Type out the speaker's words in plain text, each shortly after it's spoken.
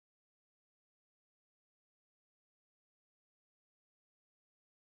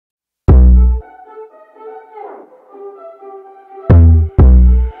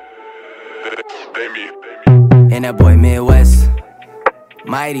And that boy Midwest,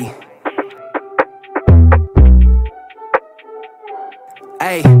 mighty.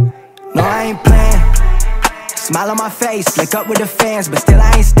 Ayy, no I ain't playing. Smile on my face, lick up with the fans, but still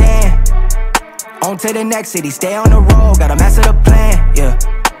I ain't stand. On to the next city, stay on the road, gotta master the plan, yeah.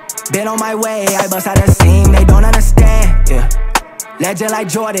 Been on my way, I bust out the seam, they don't understand, yeah. Legend like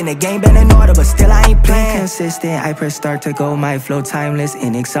Jordan, the game been in order, but still I ain't playing. Consistent, I press start to go, my flow timeless,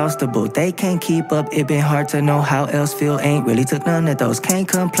 inexhaustible. They can't keep up, it been hard to know how else feel. Ain't really took none of those. Can't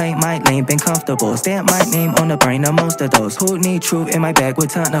complain, my lane been comfortable. Stamp my name on the brain of most of those. Who need truth in my bag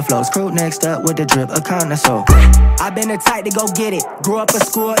with ton of flows. Crew next up with the drip, a connoisseur. I been the type to go get it. Grew up a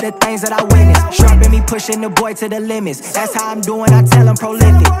school of the things that I witnessed. Sharpened me, pushing the boy to the limits. That's how I'm doing, I tell him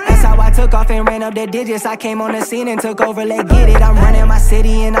prolific. That's how I took off and ran up the digits. I came on the scene and took over, let's get it. I'm running my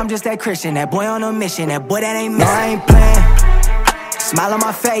city and I'm just that Christian. That boy on a mission, that boy that ain't missing. No, I ain't playing. Smile on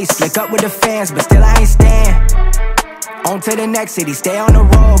my face, lick up with the fans, but still I ain't stand. On to the next city, stay on the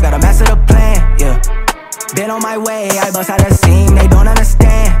road, gotta master the plan, yeah. Been on my way, I bust out the seam, they don't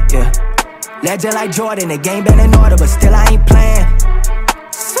understand, yeah. Legend like Jordan, the game been in order, but still I ain't playing.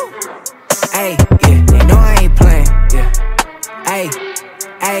 Ayy, yeah, they know I ain't playing, yeah. Ayy,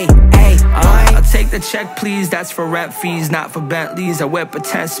 ayy, ayy, I'll take the check, please. That's for rep fees, not for Bentleys. I whip a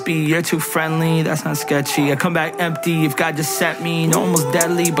 10 speed. You're too friendly, that's not sketchy. I come back empty if God just sent me. No, almost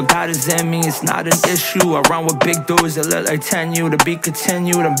deadly, but God is in me. It's not an issue. I run with big dudes that look like 10U. To be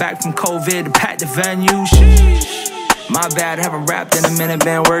continued. I'm back from COVID to pack the venue. Sheesh. My bad, haven't rapped in a minute.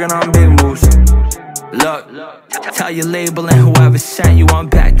 Been working on big moves. Look, tell your label and whoever sent you I'm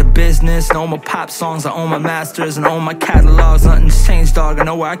back to business. Know my pop songs, I own my masters and own my catalogs. Nothing's changed, dog. I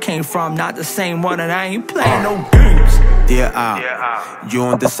know where I came from, not the same one, and I ain't playing no games. You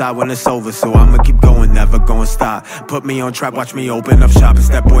don't decide when it's over, so I'ma keep going, never gonna stop. Put me on track, watch me open up shop. It's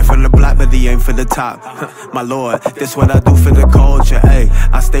that boy from the block, but he ain't for the top. My lord, this what I do for the culture, ayy.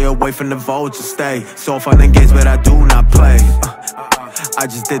 I stay away from the vultures, stay so fun and games, but I do not play. I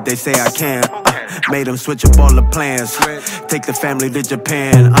just did, they say I can't. Made them switch up all the plans. Take the family to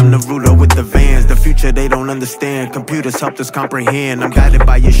Japan. I'm the ruler with the vans. The future they don't understand. Computers helped us comprehend. I'm guided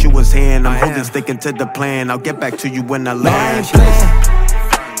by Yeshua's hand. I'm holding, sticking to the plan. I'll get back to you when I land. No, I ain't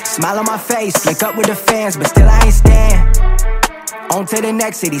playing. Smile on my face, lick up with the fans, but still I ain't stand. On to the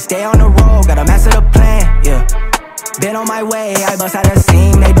next city, stay on the road, gotta master the plan, yeah. Been on my way, I bust out the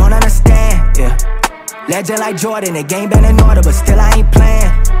seam, they don't understand, yeah. Legend like Jordan, the game been in order, but still I ain't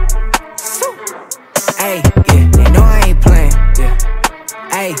playing. Ayy, yeah, they know I ain't playing, yeah.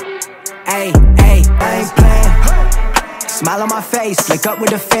 Ayy, ayy, ayy, I ain't playing. Smile on my face, lick up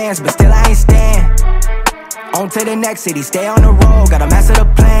with the fans, but still I ain't stand. On to the next city, stay on the road, gotta master the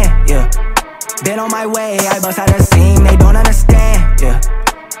plan, yeah. Been on my way, I bust out the seam, they don't understand, yeah.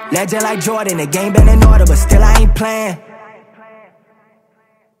 Legend like Jordan, the game been in order, but still I ain't playing.